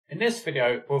this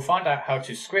video, we'll find out how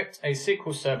to script a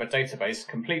SQL Server database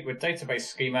complete with database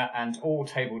schema and all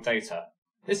table data.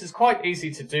 This is quite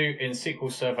easy to do in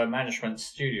SQL Server Management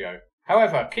Studio.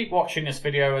 However, keep watching this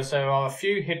video as there are a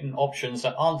few hidden options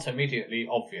that aren't immediately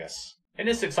obvious. In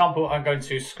this example, I'm going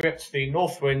to script the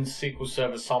Northwind SQL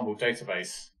Server sample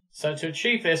database. So to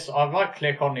achieve this, I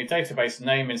right-click on the database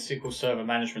name in SQL Server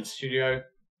Management Studio,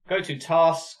 go to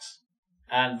Tasks,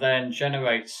 and then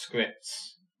Generate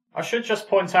Scripts. I should just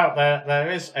point out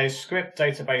there is a Script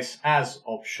Database As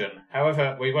option.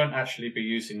 However, we won't actually be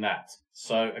using that.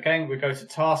 So again, we go to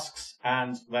Tasks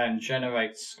and then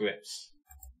Generate Scripts.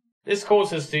 This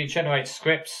causes the Generate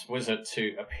Scripts wizard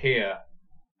to appear,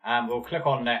 and we'll click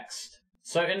on Next.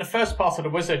 So in the first part of the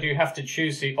wizard, you have to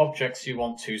choose the objects you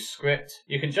want to script.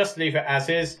 You can just leave it as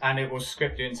is and it will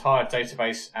script the entire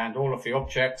database and all of the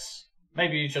objects.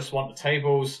 Maybe you just want the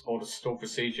tables or the store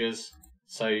procedures,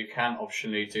 so you can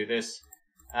optionally do this.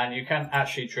 And you can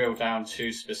actually drill down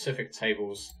to specific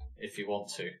tables if you want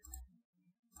to.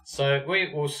 So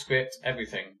we will script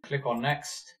everything. Click on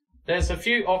Next. There's a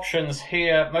few options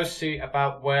here, mostly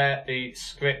about where the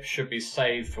script should be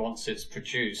saved once it's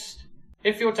produced.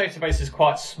 If your database is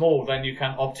quite small, then you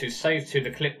can opt to save to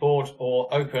the clipboard or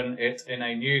open it in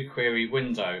a new query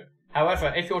window.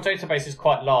 However, if your database is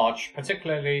quite large,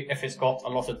 particularly if it's got a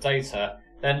lot of data,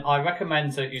 then I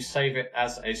recommend that you save it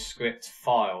as a script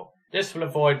file. This will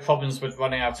avoid problems with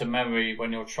running out of memory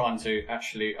when you're trying to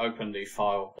actually open the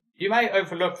file. You may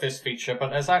overlook this feature,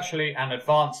 but there's actually an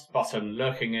advanced button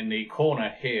lurking in the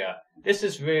corner here. This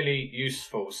is really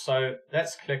useful, so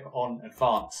let's click on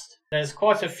Advanced. There's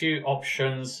quite a few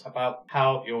options about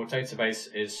how your database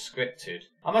is scripted.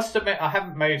 I must admit I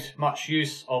haven't made much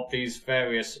use of these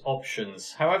various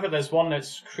options. However, there's one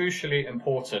that's crucially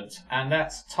important, and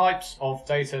that's types of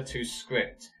data to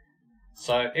script.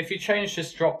 So if you change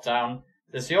this drop down,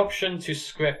 there's the option to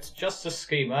script just the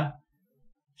schema,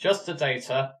 just the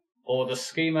data, or the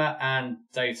schema and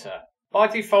data. By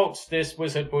default, this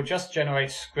wizard will just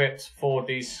generate scripts for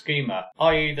the schema,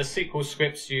 i.e. the SQL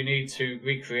scripts you need to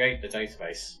recreate the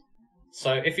database.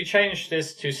 So if you change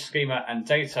this to schema and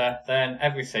data, then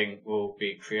everything will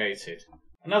be created.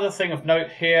 Another thing of note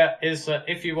here is that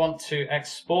if you want to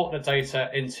export the data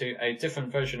into a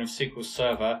different version of SQL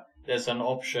Server, there's an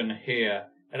option here.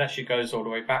 It actually goes all the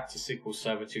way back to SQL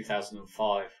Server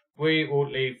 2005. We will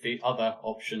leave the other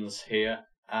options here.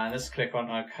 And let's click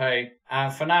on OK.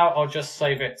 And for now, I'll just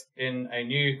save it in a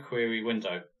new query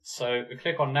window. So we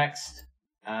click on Next,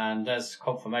 and there's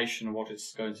confirmation of what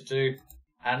it's going to do.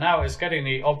 And now it's getting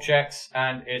the objects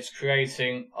and it's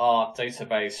creating our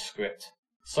database script.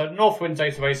 So the Northwind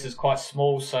database is quite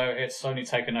small, so it's only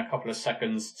taken a couple of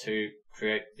seconds to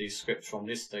create the script from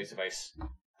this database.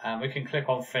 And we can click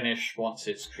on Finish once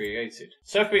it's created.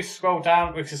 So if we scroll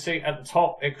down, we can see at the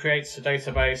top it creates a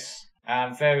database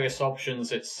and various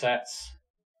options it sets,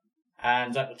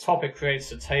 and at the top it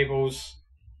creates the tables.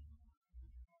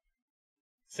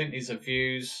 I think these are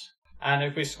views, and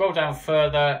if we scroll down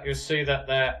further, you'll see that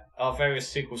there are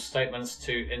various SQL statements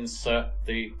to insert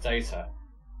the data.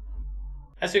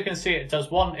 As you can see, it does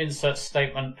one insert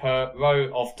statement per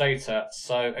row of data,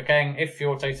 so again, if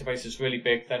your database is really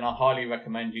big, then I highly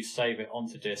recommend you save it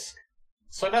onto disk.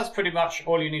 So that's pretty much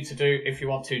all you need to do if you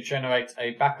want to generate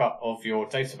a backup of your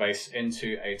database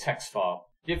into a text file.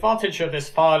 The advantage of this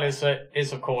file is that it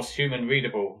is of course human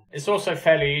readable. It's also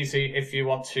fairly easy if you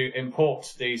want to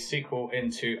import the SQL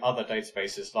into other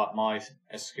databases like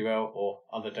MySQL or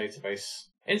other database.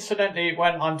 Incidentally,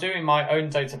 when I'm doing my own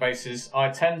databases, I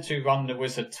tend to run the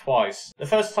wizard twice. The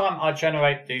first time I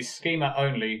generate the schema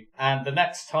only, and the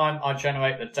next time I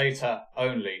generate the data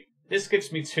only. This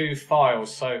gives me two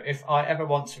files, so if I ever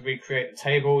want to recreate the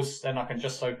tables, then I can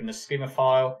just open the schema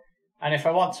file, and if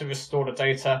I want to restore the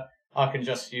data, I can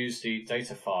just use the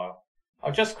data file.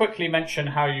 I'll just quickly mention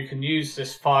how you can use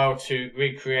this file to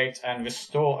recreate and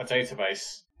restore a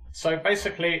database. So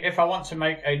basically, if I want to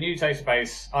make a new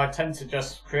database, I tend to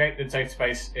just create the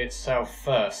database itself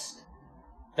first.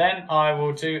 Then I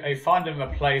will do a find and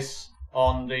replace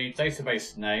on the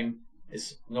database name.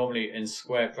 It's normally in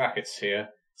square brackets here.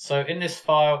 So in this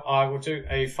file, I will do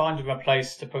a find and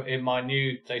replace to put in my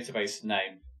new database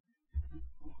name.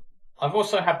 I've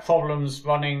also had problems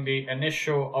running the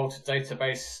initial alter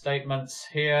database statements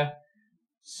here.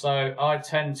 So I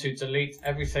tend to delete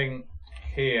everything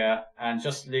here and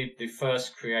just leave the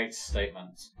first create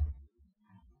statement.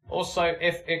 Also,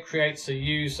 if it creates a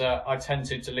user, I tend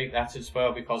to delete that as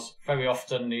well because very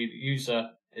often the user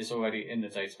is already in the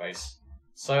database.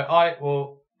 So I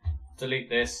will delete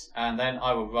this, and then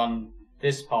I will run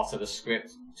this part of the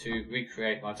script to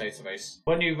recreate my database.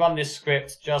 When you run this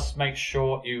script, just make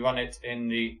sure you run it in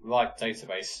the right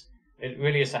database. It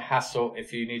really is a hassle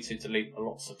if you need to delete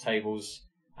lots of tables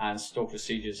and store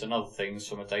procedures and other things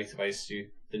from a database you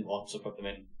didn't want to put them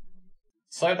in.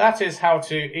 So that is how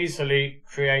to easily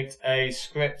create a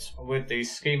script with the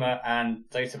schema and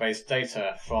database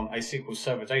data from a SQL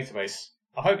Server database.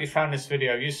 I hope you found this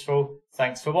video useful.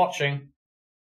 Thanks for watching.